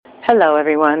Hello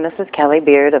everyone, this is Kelly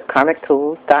Beard of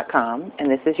KarmicTools.com,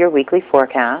 and this is your weekly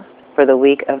forecast for the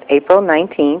week of April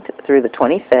 19th through the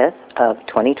 25th of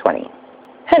 2020.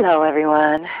 Hello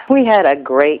everyone. We had a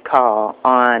great call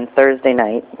on Thursday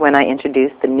night when I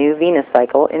introduced the new Venus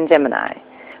cycle in Gemini.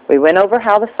 We went over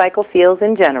how the cycle feels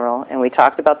in general, and we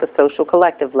talked about the social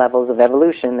collective levels of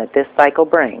evolution that this cycle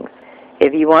brings.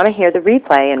 If you want to hear the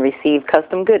replay and receive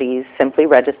custom goodies, simply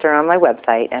register on my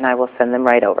website and I will send them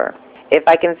right over. If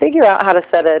I can figure out how to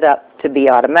set it up to be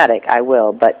automatic, I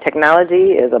will, but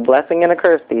technology is a blessing and a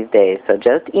curse these days, so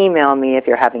just email me if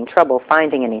you're having trouble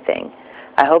finding anything.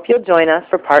 I hope you'll join us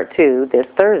for part 2 this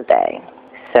Thursday.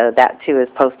 So that too is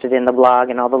posted in the blog,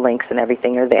 and all the links and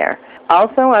everything are there.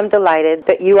 Also, I'm delighted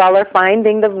that you all are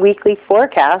finding the weekly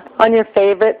forecast on your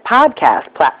favorite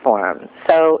podcast platform.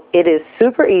 So it is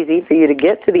super easy for you to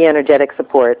get to the energetic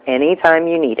support anytime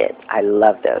you need it. I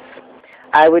love this.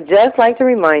 I would just like to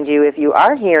remind you, if you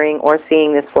are hearing or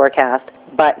seeing this forecast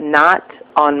but not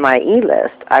on my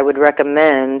e-list, I would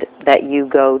recommend that you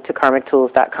go to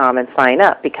KarmicTools.com and sign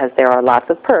up, because there are lots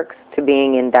of perks to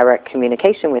being in direct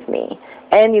communication with me.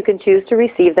 And you can choose to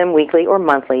receive them weekly or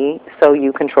monthly, so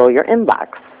you control your inbox.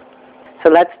 So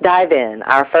let's dive in.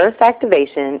 Our first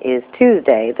activation is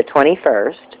Tuesday, the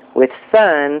 21st, with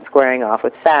Sun squaring off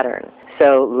with Saturn.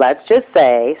 So let's just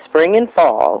say spring and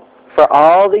fall, for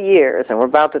all the years, and we're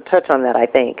about to touch on that, I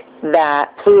think,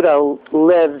 that Pluto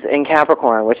lives in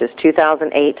Capricorn, which is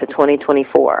 2008 to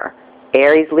 2024.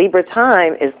 Aries Libra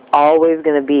time is always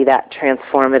going to be that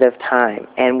transformative time,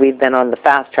 and we've been on the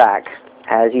fast track,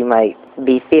 as you might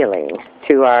be feeling,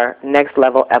 to our next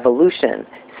level evolution.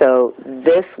 So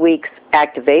this week's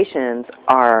activations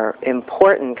are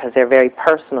important because they're very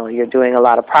personal. You're doing a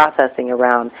lot of processing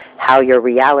around how your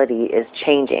reality is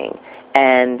changing.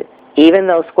 And even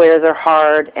though squares are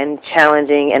hard and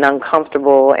challenging and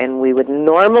uncomfortable, and we would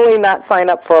normally not sign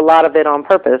up for a lot of it on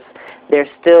purpose, they're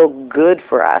still good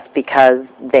for us because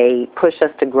they push us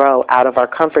to grow out of our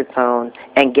comfort zone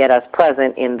and get us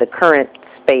present in the current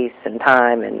space and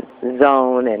time and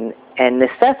zone and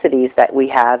necessities that we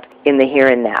have in the here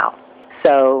and now.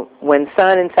 So when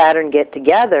Sun and Saturn get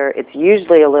together, it's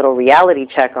usually a little reality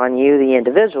check on you, the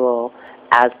individual,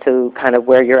 as to kind of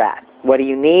where you're at. What do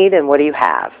you need and what do you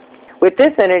have? With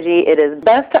this energy, it is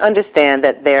best to understand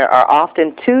that there are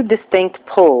often two distinct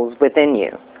pulls within you: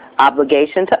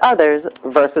 obligation to others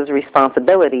versus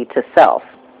responsibility to self.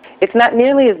 It's not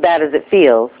nearly as bad as it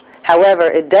feels. However,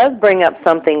 it does bring up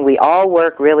something we all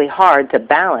work really hard to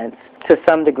balance to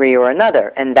some degree or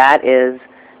another, and that is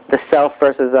the self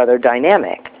versus other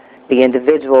dynamic, the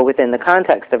individual within the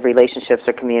context of relationships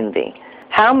or community.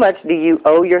 How much do you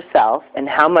owe yourself, and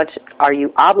how much are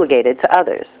you obligated to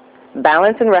others?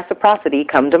 Balance and reciprocity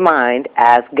come to mind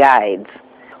as guides.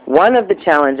 One of the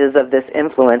challenges of this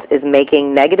influence is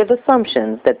making negative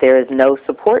assumptions that there is no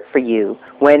support for you,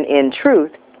 when in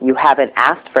truth you haven't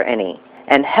asked for any,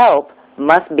 and help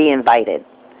must be invited.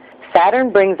 Saturn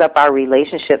brings up our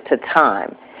relationship to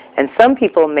time, and some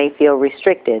people may feel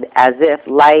restricted, as if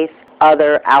life,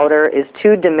 other, outer is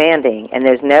too demanding, and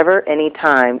there's never any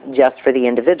time just for the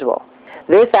individual.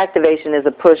 This activation is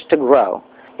a push to grow.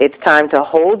 It's time to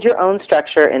hold your own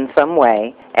structure in some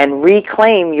way and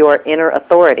reclaim your inner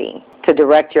authority to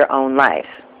direct your own life.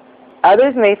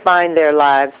 Others may find their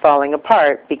lives falling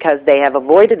apart because they have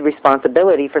avoided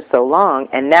responsibility for so long,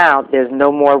 and now there's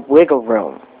no more wiggle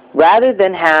room. Rather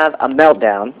than have a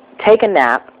meltdown, take a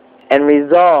nap and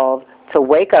resolve to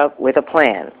wake up with a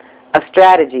plan, a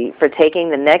strategy for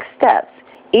taking the next steps,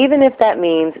 even if that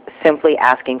means simply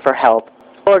asking for help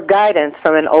or guidance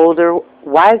from an older,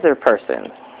 wiser person.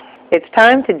 It's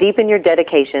time to deepen your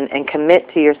dedication and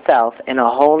commit to yourself in a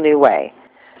whole new way.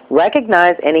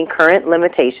 Recognize any current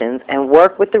limitations and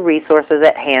work with the resources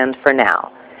at hand for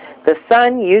now. The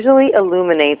sun usually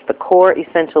illuminates the core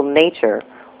essential nature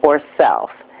or self.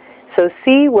 So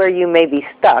see where you may be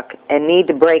stuck and need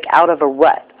to break out of a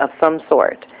rut of some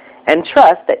sort. And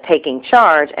trust that taking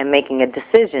charge and making a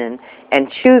decision and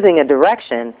choosing a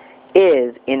direction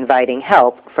is inviting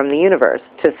help from the universe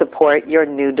to support your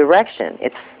new direction.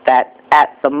 It's that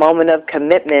at the moment of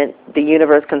commitment, the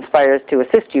universe conspires to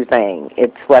assist you thing.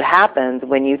 It's what happens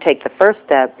when you take the first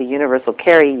step, the universe will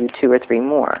carry you 2 or 3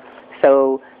 more.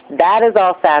 So that is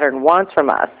all Saturn wants from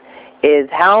us, is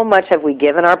how much have we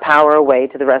given our power away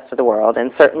to the rest of the world,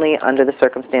 and certainly under the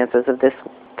circumstances of this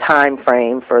time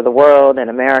frame for the world and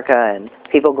America and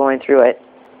people going through it.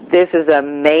 This is a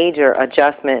major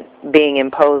adjustment being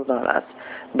imposed on us.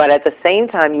 But at the same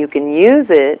time, you can use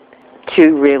it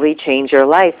to really change your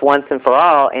life once and for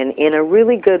all, and in a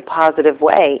really good, positive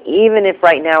way, even if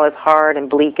right now it's hard and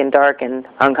bleak and dark and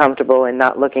uncomfortable and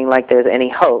not looking like there's any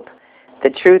hope. The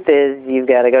truth is you've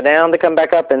got to go down to come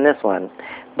back up in this one.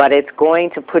 But it's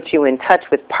going to put you in touch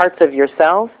with parts of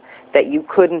yourself that you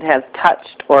couldn't have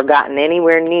touched or gotten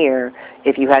anywhere near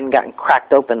if you hadn't gotten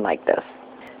cracked open like this.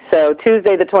 So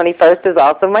Tuesday the 21st is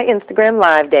also my Instagram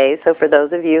Live day, so for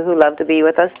those of you who love to be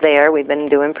with us there, we've been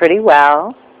doing pretty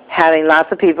well, having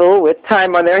lots of people with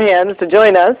time on their hands to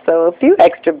join us, so a few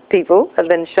extra people have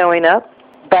been showing up.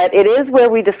 But it is where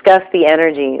we discuss the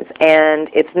energies, and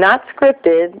it's not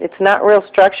scripted, it's not real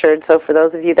structured, so for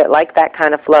those of you that like that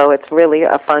kind of flow, it's really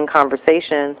a fun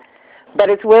conversation. But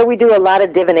it's where we do a lot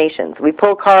of divinations. We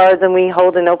pull cards and we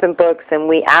hold an open books and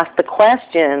we ask the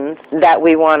questions that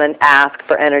we want to ask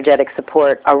for energetic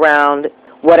support around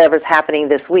whatever's happening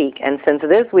this week. And since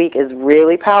this week is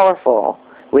really powerful,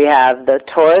 we have the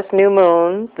Taurus new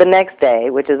moon the next day,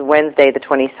 which is Wednesday the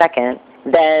 22nd.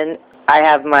 Then I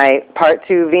have my Part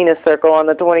 2 Venus circle on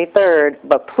the 23rd,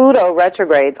 but Pluto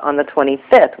retrogrades on the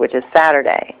 25th, which is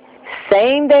Saturday.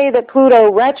 Same day that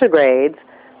Pluto retrogrades,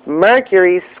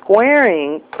 Mercury's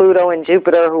squaring Pluto and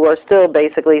Jupiter, who are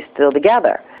basically still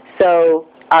together. So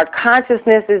our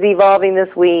consciousness is evolving this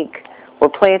week. We're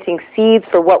planting seeds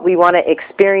for what we want to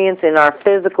experience in our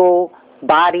physical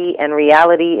body and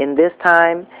reality in this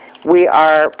time. We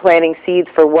are planting seeds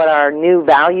for what our new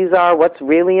values are. What's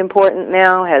really important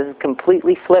now has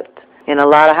completely flipped in a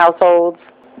lot of households.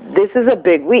 This is a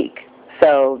big week.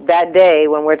 So that day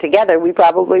when we're together, we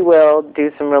probably will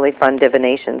do some really fun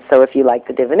divinations. So if you like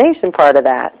the divination part of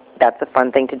that, that's a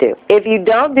fun thing to do. If you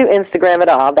don't do Instagram at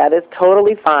all, that is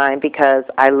totally fine because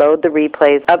I load the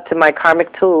replays up to my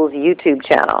Karmic Tools YouTube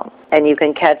channel, and you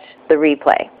can catch the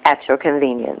replay at your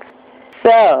convenience.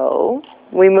 So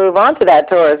we move on to that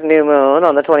Taurus new moon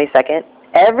on the 22nd.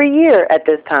 Every year at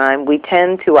this time, we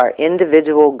tend to our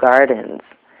individual gardens,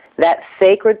 that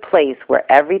sacred place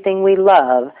where everything we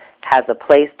love has a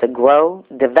place to grow,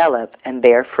 develop, and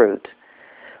bear fruit.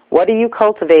 What are you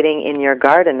cultivating in your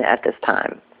garden at this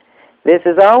time? This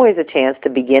is always a chance to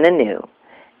begin anew,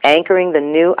 anchoring the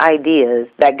new ideas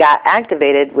that got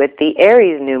activated with the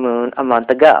Aries new moon a month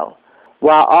ago,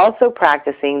 while also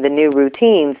practicing the new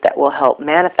routines that will help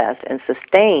manifest and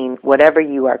sustain whatever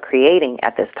you are creating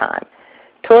at this time.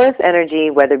 Taurus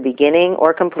energy, whether beginning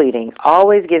or completing,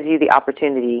 always gives you the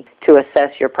opportunity to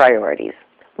assess your priorities.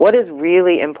 What is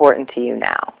really important to you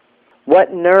now?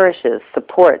 What nourishes,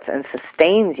 supports, and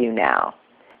sustains you now?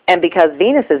 And because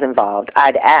Venus is involved,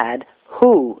 I'd add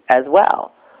who as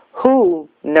well. Who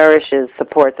nourishes,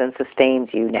 supports, and sustains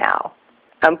you now?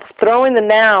 I'm throwing the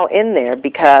now in there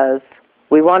because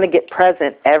we want to get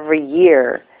present every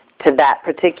year to that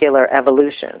particular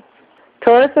evolution.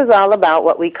 Taurus is all about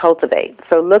what we cultivate,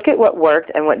 so look at what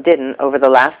worked and what didn't over the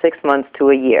last 6 months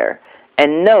to a year,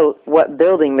 and note what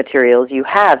building materials you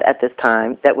have at this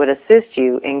time that would assist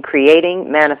you in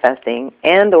creating, manifesting,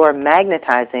 and or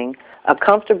magnetizing a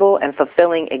comfortable and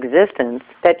fulfilling existence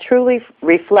that truly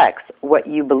reflects what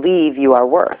you believe you are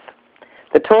worth.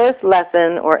 The Taurus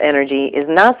lesson or energy is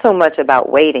not so much about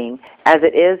waiting as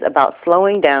it is about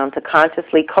slowing down to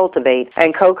consciously cultivate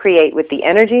and co-create with the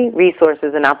energy,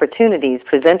 resources, and opportunities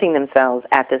presenting themselves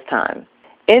at this time.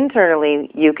 Internally,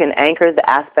 you can anchor the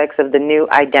aspects of the new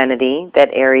identity that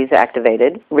Aries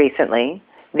activated recently.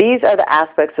 These are the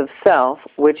aspects of self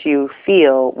which you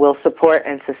feel will support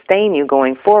and sustain you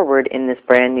going forward in this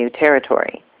brand new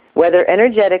territory. Whether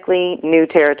energetically new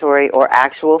territory or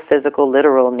actual physical,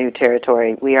 literal new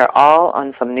territory, we are all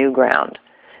on some new ground.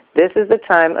 This is the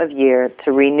time of year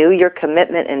to renew your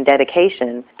commitment and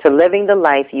dedication to living the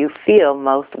life you feel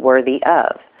most worthy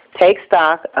of. Take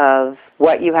stock of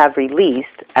what you have released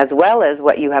as well as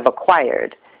what you have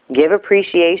acquired. Give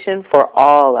appreciation for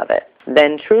all of it.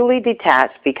 Then truly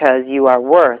detach because you are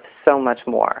worth so much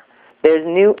more. There's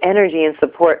new energy and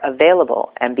support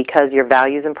available, and because your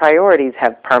values and priorities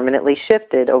have permanently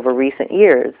shifted over recent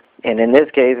years, and in this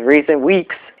case, recent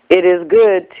weeks, it is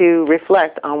good to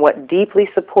reflect on what deeply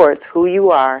supports who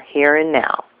you are here and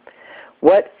now.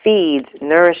 What feeds,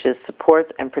 nourishes,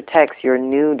 supports, and protects your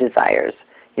new desires,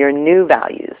 your new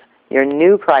values, your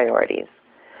new priorities?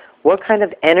 What kind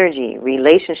of energy,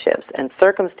 relationships, and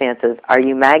circumstances are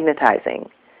you magnetizing?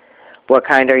 What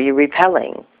kind are you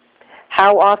repelling?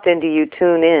 How often do you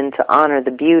tune in to honor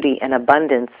the beauty and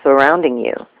abundance surrounding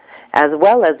you, as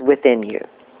well as within you?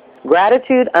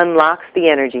 Gratitude unlocks the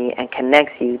energy and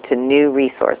connects you to new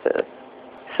resources.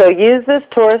 So use this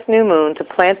Taurus new moon to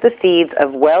plant the seeds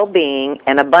of well-being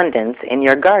and abundance in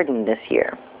your garden this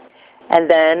year. And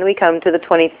then we come to the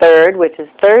 23rd, which is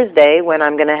Thursday, when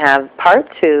I'm going to have part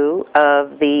 2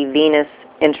 of the Venus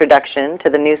introduction to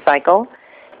the new cycle.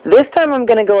 This time I'm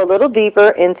going to go a little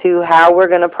deeper into how we're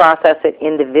going to process it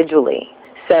individually.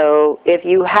 So if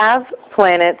you have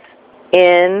planets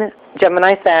in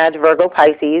Gemini, Sag, Virgo,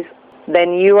 Pisces,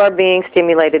 then you are being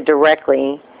stimulated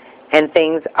directly and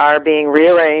things are being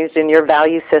rearranged in your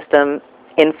value system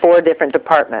in 4 different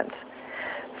departments.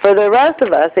 For the rest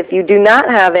of us, if you do not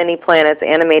have any planets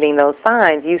animating those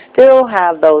signs, you still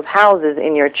have those houses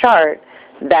in your chart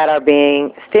that are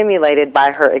being stimulated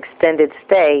by her extended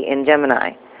stay in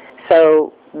Gemini.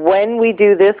 So when we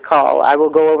do this call, I will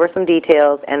go over some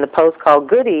details, and the post-call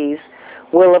goodies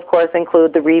will, of course,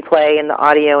 include the replay and the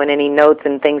audio and any notes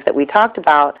and things that we talked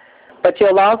about, but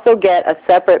you'll also get a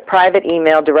separate private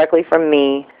email directly from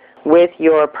me with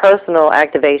your personal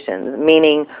activations,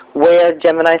 meaning where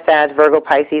Gemini, Sag, Virgo,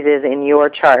 Pisces is in your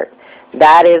chart.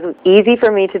 That is easy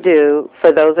for me to do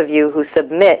for those of you who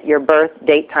submit your birth,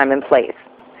 date, time, and place.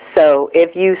 So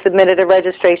if you submitted a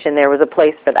registration, there was a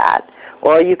place for that.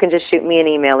 Or you can just shoot me an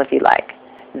email if you like.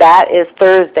 That is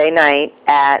Thursday night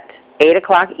at 8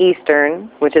 o'clock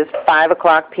Eastern, which is 5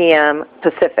 o'clock p.m.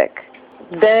 Pacific.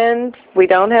 Then we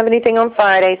don't have anything on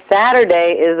Friday.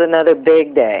 Saturday is another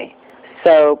big day.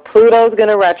 So Pluto's going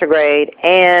to retrograde,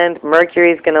 and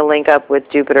Mercury's going to link up with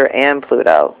Jupiter and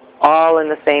Pluto, all in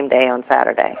the same day on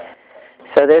Saturday.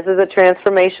 So this is a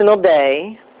transformational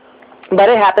day, but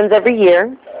it happens every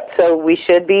year. So we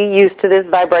should be used to this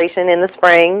vibration in the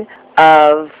spring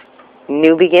of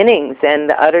new beginnings and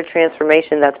the utter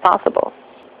transformation that's possible.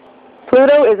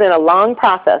 Pluto is in a long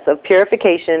process of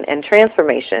purification and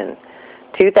transformation,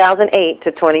 2008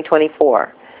 to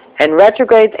 2024, and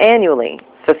retrogrades annually,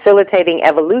 facilitating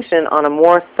evolution on a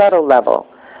more subtle level.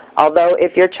 Although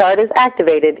if your chart is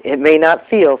activated, it may not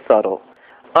feel subtle.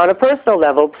 On a personal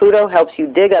level, Pluto helps you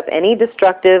dig up any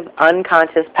destructive,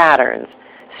 unconscious patterns,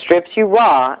 strips you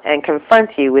raw, and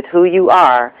confronts you with who you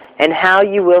are and how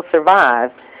you will survive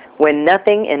when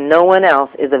nothing and no one else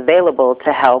is available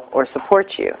to help or support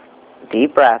you.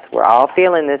 Deep breath. We're all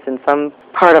feeling this in some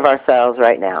part of ourselves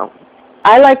right now.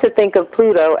 I like to think of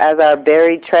Pluto as our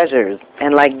buried treasures,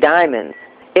 and like diamonds,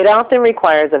 it often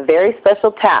requires a very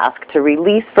special task to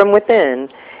release from within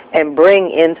and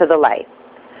bring into the light.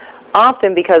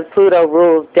 Often because Pluto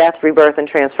rules death, rebirth, and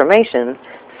transformation,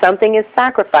 something is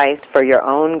sacrificed for your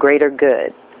own greater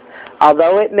good.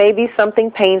 Although it may be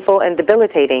something painful and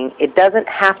debilitating, it doesn't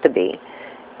have to be.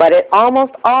 But it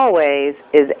almost always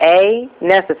is A,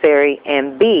 necessary,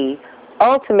 and B,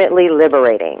 ultimately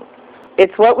liberating.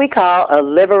 It's what we call a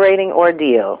liberating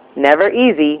ordeal. Never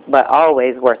easy, but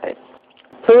always worth it.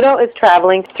 Pluto is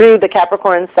traveling through the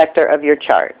Capricorn sector of your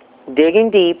chart,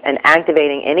 digging deep and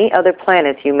activating any other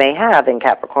planets you may have in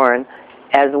Capricorn,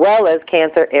 as well as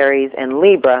Cancer, Aries, and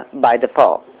Libra by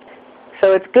default.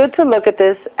 So it's good to look at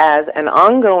this as an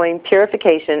ongoing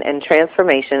purification and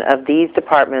transformation of these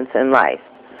departments in life.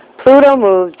 Pluto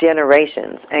moves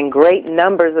generations and great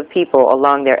numbers of people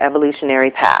along their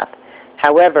evolutionary path.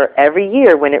 However, every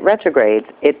year when it retrogrades,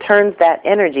 it turns that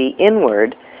energy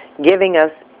inward, giving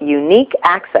us unique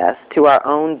access to our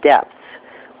own depths,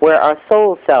 where our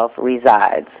soul self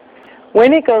resides.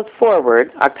 When it goes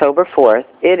forward, October 4th,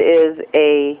 it is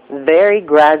a very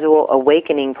gradual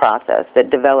awakening process that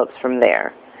develops from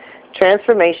there.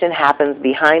 Transformation happens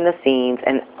behind the scenes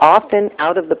and often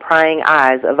out of the prying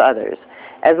eyes of others,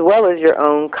 as well as your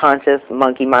own conscious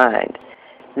monkey mind.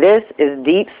 This is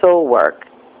deep soul work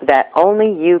that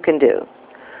only you can do.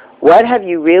 What have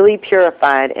you really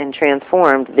purified and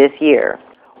transformed this year?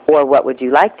 Or what would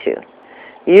you like to?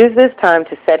 Use this time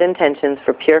to set intentions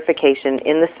for purification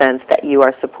in the sense that you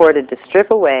are supported to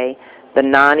strip away the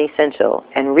non-essential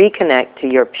and reconnect to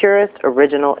your purest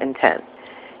original intent.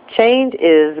 Change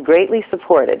is greatly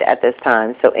supported at this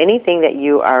time, so anything that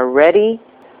you are ready,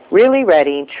 really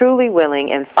ready, truly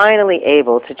willing, and finally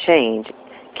able to change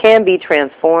can be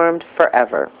transformed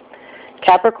forever.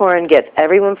 Capricorn gets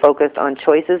everyone focused on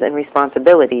choices and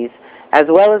responsibilities, as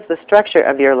well as the structure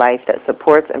of your life that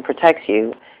supports and protects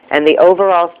you, and the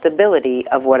overall stability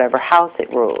of whatever house it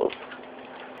rules.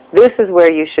 This is where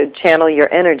you should channel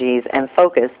your energies and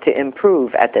focus to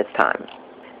improve at this time.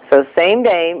 So same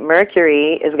day,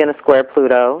 Mercury is going to square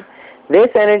Pluto. This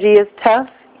energy is tough,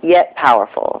 yet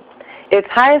powerful. Its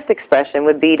highest expression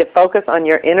would be to focus on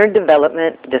your inner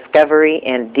development, discovery,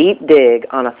 and deep dig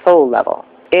on a soul level.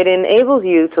 It enables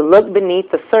you to look beneath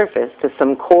the surface to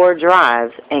some core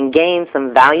drives and gain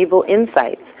some valuable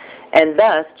insights, and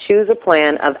thus choose a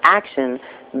plan of action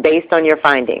based on your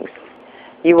findings.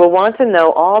 You will want to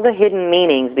know all the hidden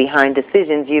meanings behind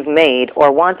decisions you've made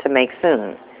or want to make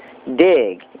soon.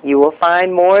 Dig. You will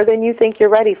find more than you think you're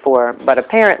ready for, but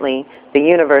apparently the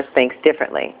universe thinks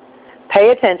differently. Pay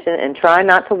attention and try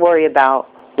not to worry about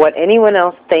what anyone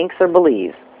else thinks or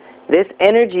believes. This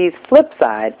energy's flip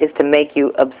side is to make you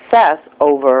obsess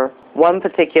over one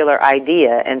particular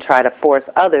idea and try to force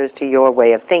others to your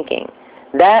way of thinking.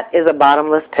 That is a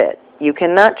bottomless pit. You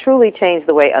cannot truly change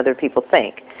the way other people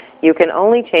think. You can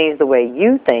only change the way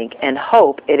you think and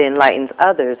hope it enlightens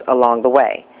others along the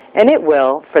way. And it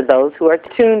will, for those who are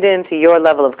tuned in to your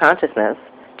level of consciousness.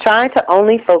 Try to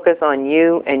only focus on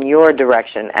you and your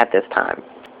direction at this time.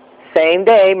 Same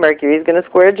day, Mercury is going to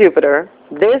square Jupiter.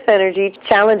 This energy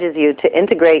challenges you to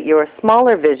integrate your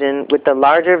smaller vision with the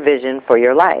larger vision for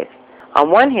your life.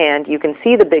 On one hand, you can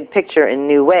see the big picture in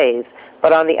new ways,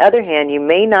 but on the other hand, you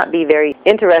may not be very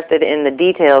interested in the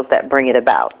details that bring it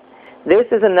about. This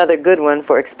is another good one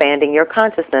for expanding your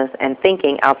consciousness and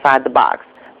thinking outside the box.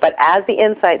 But as the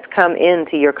insights come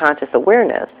into your conscious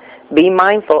awareness, be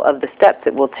mindful of the steps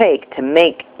it will take to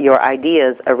make your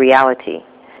ideas a reality.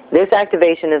 This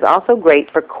activation is also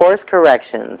great for course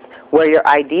corrections where your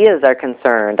ideas are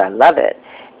concerned. I love it.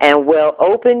 And will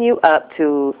open you up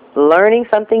to learning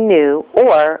something new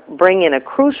or bring in a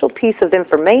crucial piece of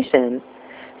information.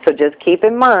 So just keep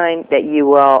in mind that you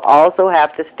will also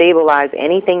have to stabilize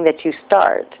anything that you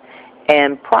start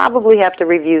and probably have to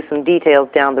review some details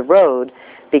down the road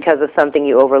because of something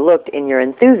you overlooked in your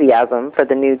enthusiasm for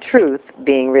the new truth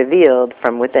being revealed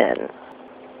from within.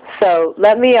 So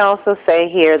let me also say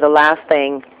here the last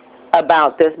thing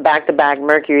about this back-to-back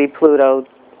Mercury-Pluto,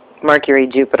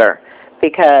 Mercury-Jupiter,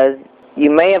 because you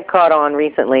may have caught on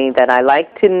recently that I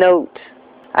like to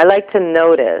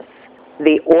notice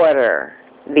the order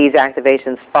these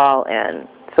activations fall in.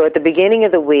 So at the beginning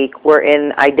of the week, we're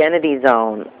in identity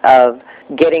zone of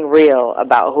getting real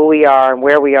about who we are and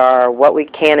where we are, what we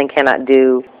can and cannot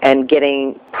do, and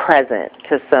getting present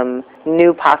to some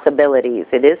new possibilities.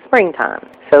 It is springtime,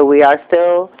 so we are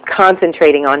still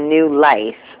concentrating on new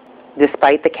life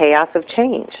despite the chaos of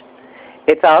change.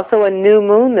 It's also a new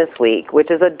moon this week,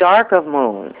 which is a dark of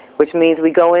moon, which means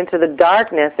we go into the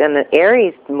darkness, and the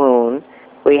Aries moon,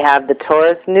 we have the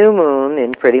Taurus new moon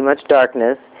in pretty much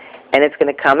darkness, and it's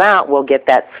going to come out, we'll get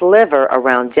that sliver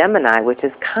around Gemini, which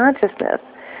is consciousness.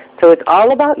 So it's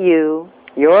all about you,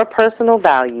 your personal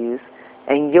values,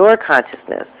 and your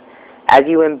consciousness. As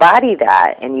you embody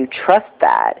that, and you trust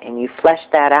that, and you flesh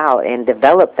that out, and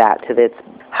develop that to its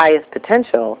highest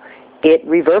potential, it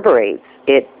reverberates,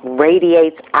 it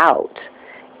radiates out,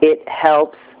 it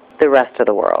helps the rest of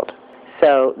the world.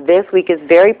 So this week is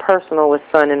very personal with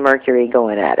Sun and Mercury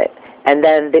going at it. And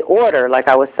then the order, like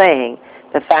I was saying,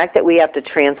 the fact that we have to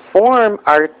transform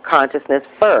our consciousness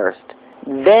first,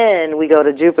 then we go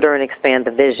to Jupiter and expand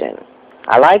the vision.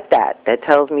 I like that. That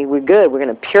tells me we're good. We're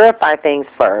going to purify things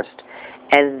first,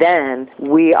 and then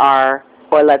we are,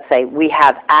 or let's say we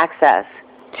have access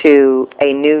to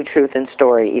a new truth and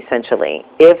story, essentially.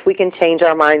 If we can change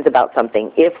our minds about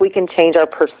something, if we can change our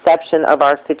perception of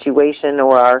our situation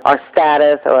or our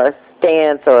status or our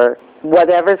stance or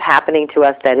whatever's happening to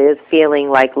us that is feeling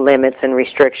like limits and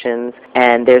restrictions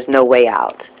and there's no way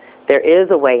out. There is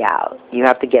a way out. You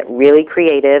have to get really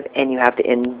creative and you have to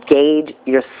engage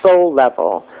your soul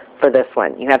level for this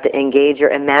one. You have to engage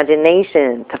your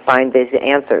imagination to find these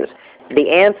answers. The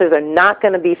answers are not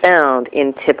going to be found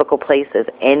in typical places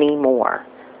anymore.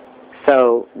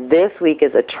 So this week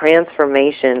is a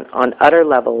transformation on utter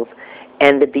levels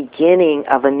and the beginning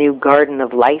of a new garden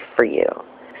of life for you.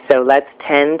 So let's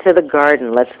tend to the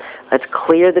garden. Let's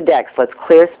clear the decks. Let's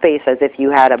clear space as if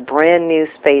you had a brand new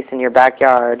space in your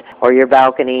backyard or your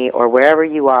balcony or wherever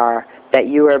you are that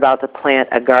you were about to plant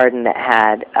a garden that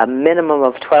had a minimum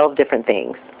of 12 different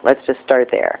things. Let's just start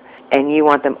there. And you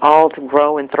want them all to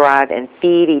grow and thrive and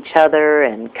feed each other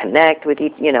and connect with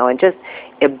each, and just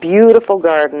a beautiful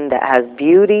garden that has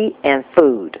beauty and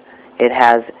food. It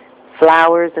has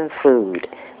flowers and food.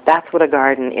 That's what a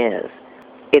garden is.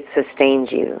 It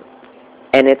sustains you.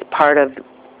 And it's part of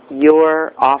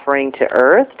your offering to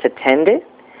Earth to tend it,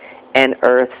 and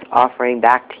Earth's offering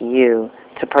back to you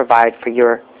to provide for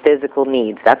your physical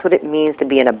needs. That's what it means to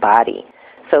be in a body.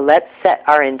 So let's set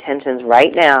our intentions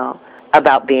right now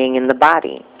about being in the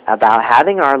body, about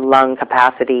having our lung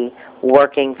capacity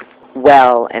working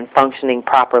well and functioning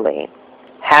properly,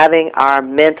 having our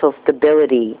mental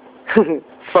stability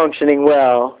functioning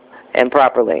well and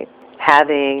properly,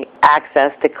 having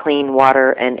access to clean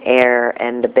water and air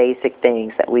and the basic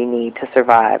things that we need to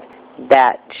survive.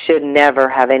 That should never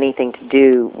have anything to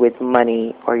do with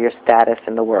money or your status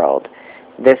in the world.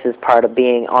 This is part of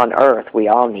being on Earth. We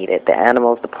all need it. The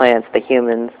animals, the plants, the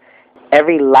humans.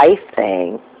 Every life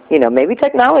thing Maybe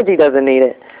technology doesn't need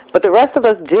it, but the rest of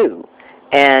us do.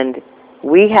 And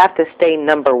we have to stay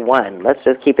number one. Let's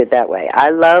just keep it that way.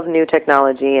 I love new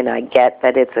technology, and I get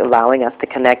that it's allowing us to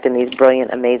connect in these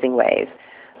brilliant, amazing ways.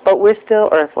 But we're still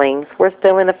earthlings. We're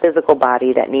still in a physical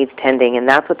body that needs tending, and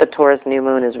that's what the Taurus new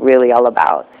moon is really all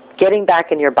about. Getting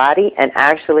back in your body and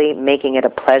actually making it a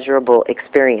pleasurable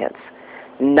experience.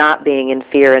 Not being in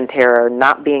fear and terror,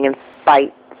 not being in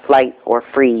fight, flight, or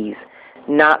freeze,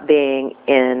 not being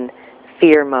in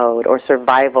fear mode or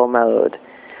survival mode,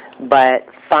 but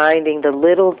finding the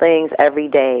little things every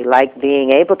day, like being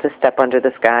able to step under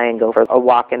the sky and go for a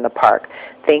walk in the park.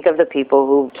 Think of the people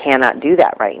who cannot do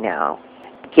that right now.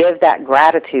 Give that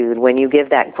gratitude. When you give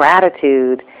that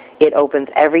gratitude, it opens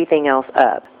everything else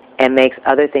up and makes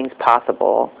other things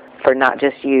possible for not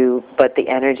just you, but the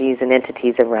energies and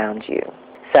entities around you.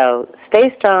 So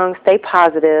stay strong, stay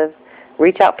positive,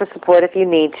 reach out for support if you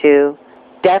need to.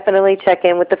 Definitely check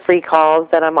in with the free calls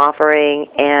that I'm offering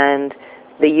and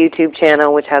the YouTube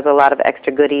channel, which has a lot of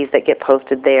extra goodies that get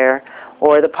posted there,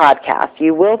 or the podcast.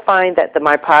 You will find that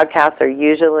my podcasts are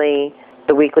usually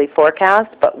the weekly forecast,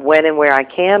 but when and where I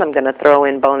can, I'm going to throw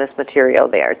in bonus material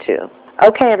there too.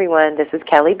 Okay, everyone, this is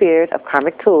Kelly Beard of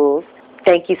Karmic Tools.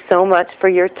 Thank you so much for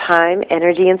your time,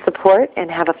 energy, and support, and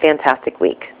have a fantastic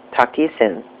week. Talk to you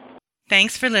soon.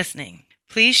 Thanks for listening.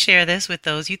 Please share this with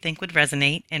those you think would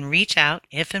resonate and reach out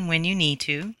if and when you need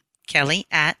to.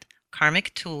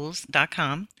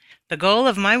 Kelly@karmictools.com. The goal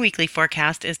of my weekly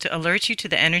forecast is to alert you to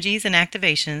the energies and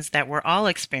activations that we're all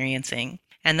experiencing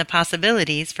and the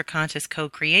possibilities for conscious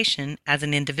co-creation as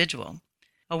an individual.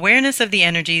 Awareness of the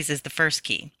energies is the first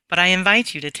key, but I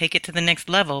invite you to take it to the next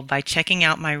level by checking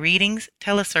out my readings,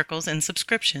 telecircles, and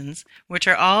subscriptions, which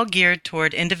are all geared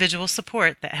toward individual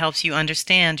support that helps you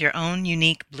understand your own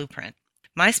unique blueprint.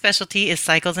 My specialty is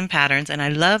cycles and patterns, and I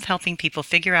love helping people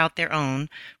figure out their own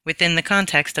within the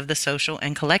context of the social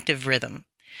and collective rhythm.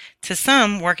 To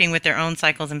some, working with their own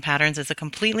cycles and patterns is a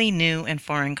completely new and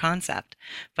foreign concept,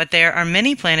 but there are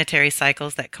many planetary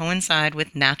cycles that coincide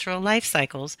with natural life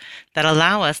cycles that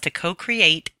allow us to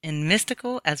co-create in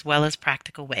mystical as well as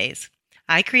practical ways.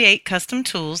 I create custom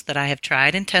tools that I have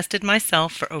tried and tested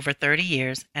myself for over 30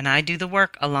 years, and I do the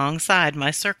work alongside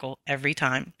my circle every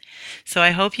time. So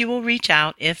I hope you will reach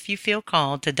out if you feel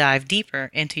called to dive deeper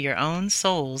into your own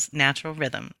soul's natural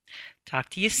rhythm. Talk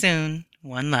to you soon.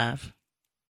 One love.